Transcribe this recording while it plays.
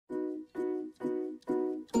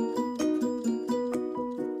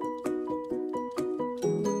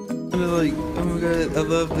kind of like, oh my god, I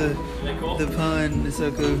love the pun. It's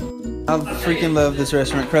so cool. I freaking love this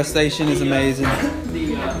restaurant. Crustacean is amazing.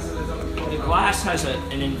 The glass has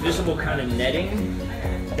an invisible kind of netting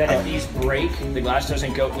that if these break, the glass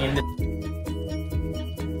doesn't go in the...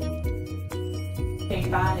 Can't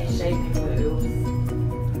find it shaping wheels.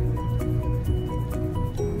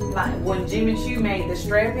 Like when Jimmy Choo made the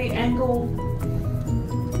strappy ankle.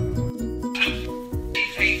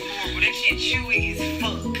 But that shit chewy as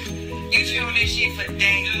fuck. You chew this shit for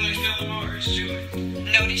days.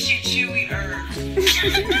 No, this shit chewy herbs.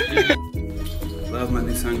 Love my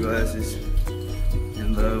new sunglasses.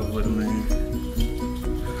 In love with them, man.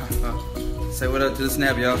 Say what up to the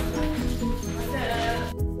snap, y'all.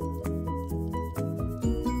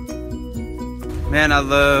 Man, I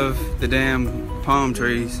love the damn palm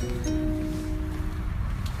trees.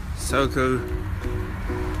 So cool.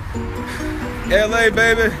 LA,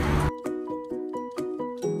 baby.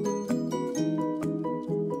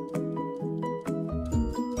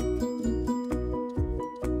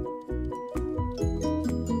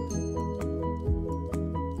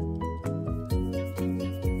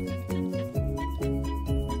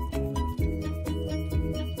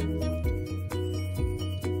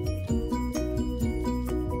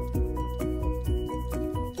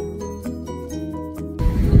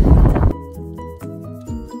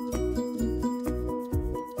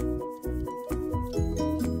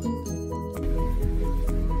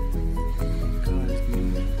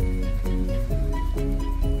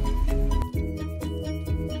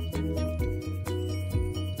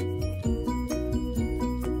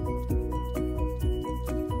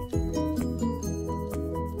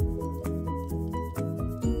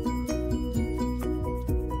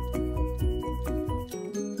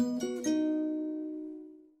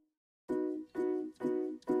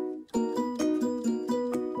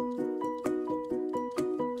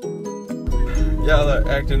 Y'all are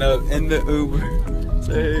acting up in the Uber.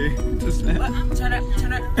 Say to snap. Turn up.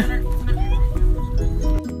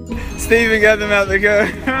 Steven got them out the car.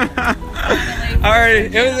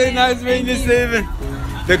 Alright, it was a nice meeting you, Steven.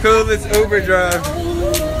 The coolest Uber drive.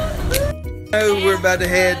 We're about to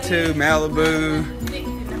head to Malibu,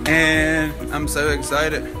 and I'm so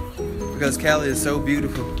excited because Cali is so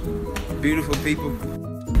beautiful. Beautiful people.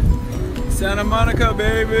 Santa Monica,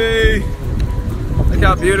 baby! Look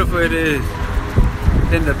how beautiful it is.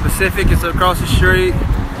 Then the Pacific is across the street.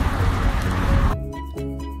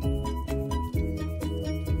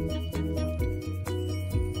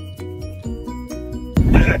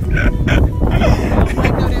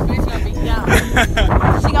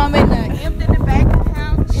 She gonna make the empty the bank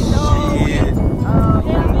account. Shit.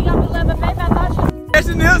 Yeah, we got 11 baby. I thought you. That's a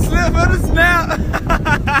nail slip for the snap.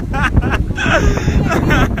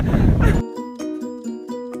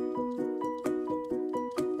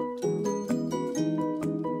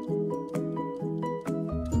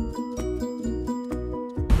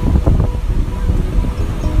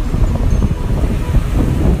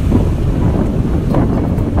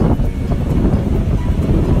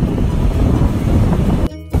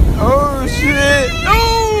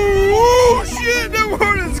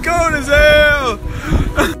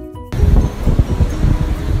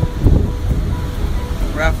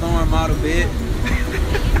 Model bit.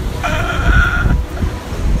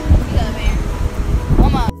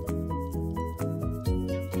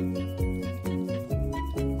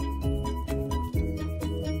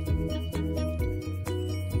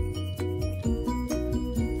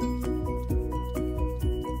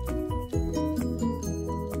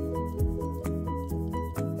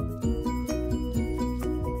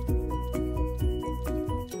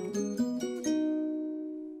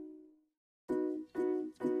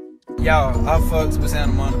 Y'all, I fucks with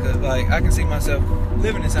Santa Monica. Like, I can see myself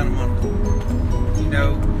living in Santa Monica. You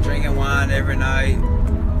know, drinking wine every night.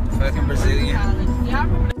 Fucking Brazilian.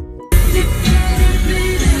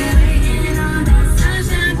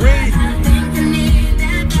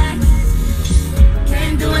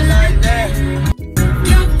 Can't do it like that.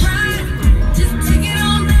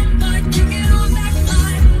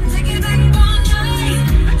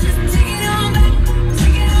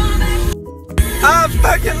 I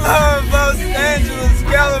fucking love Los Angeles,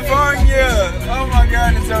 California. Oh my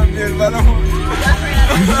god, it's so beautiful. I don't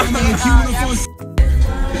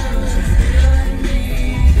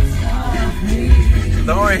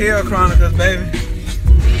The Orange Hill Chronicles, baby.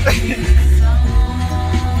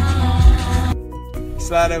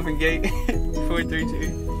 Slide open gate.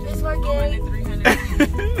 432. It's for gate.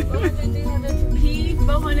 400, 300. P,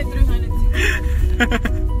 400, 300.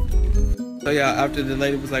 So yeah, after the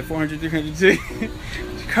lady was like 400, 300 too,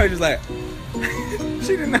 Coach was like,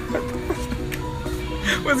 she didn't know what the fuck.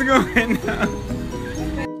 What's going on?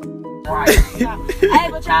 Hey,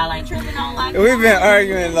 but y'all ain't tripping on like. We've been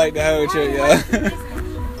arguing like the whole trip, y'all.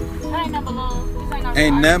 Ain't number love. This ain't no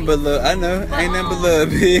Ain't nothing but love. I know. Ain't nothing but love,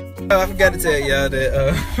 bitch. Oh, I forgot to tell y'all that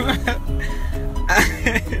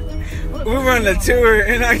we were on a tour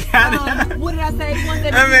and I got what did I say?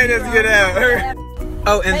 I made us get out.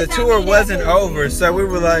 Oh, and the tour wasn't over, so we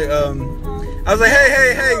were like, I was like,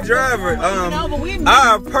 hey, driver,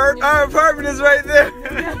 our apartment is right there.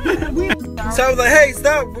 So I was like, hey,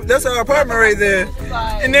 stop, that's our apartment right there.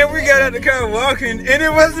 And then we got out the car walking, and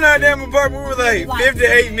it wasn't our damn apartment. We were like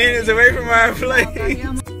 58 minutes away from our place.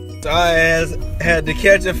 So our ass had to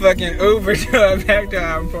catch a fucking Uber to back to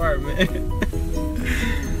our apartment.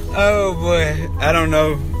 Oh boy, I don't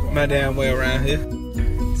know my damn way around here.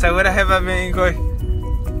 So what have I been, Corey?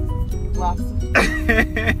 Lobster.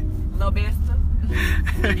 No best.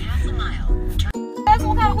 Half a mile. That's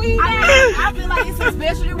what kind of weed. I feel like it's some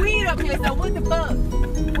specialty weed up here. So what the fuck?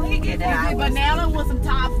 When you get that banana with some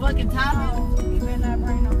fucking toppings, you better not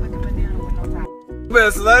bring no fucking banana with no toppings. You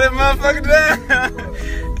better slow that motherfucker down.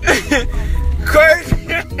 Corey,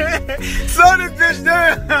 slow this bitch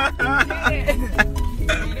down.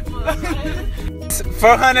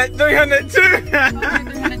 400, 300, 200.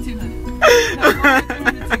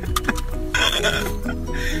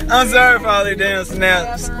 I'm sorry for all these damn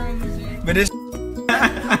snaps, but this.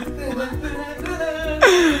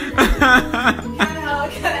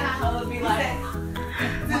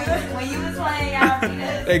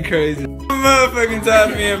 They crazy. I'm motherfucking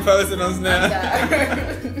tired of being posted on Snap.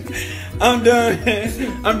 I'm done.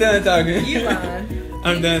 I'm done talking. You lying.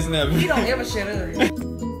 I'm done snapping. You don't ever shut up.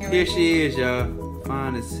 Here she is, y'all.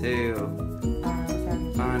 Fine as hell.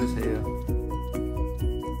 Fine as hell.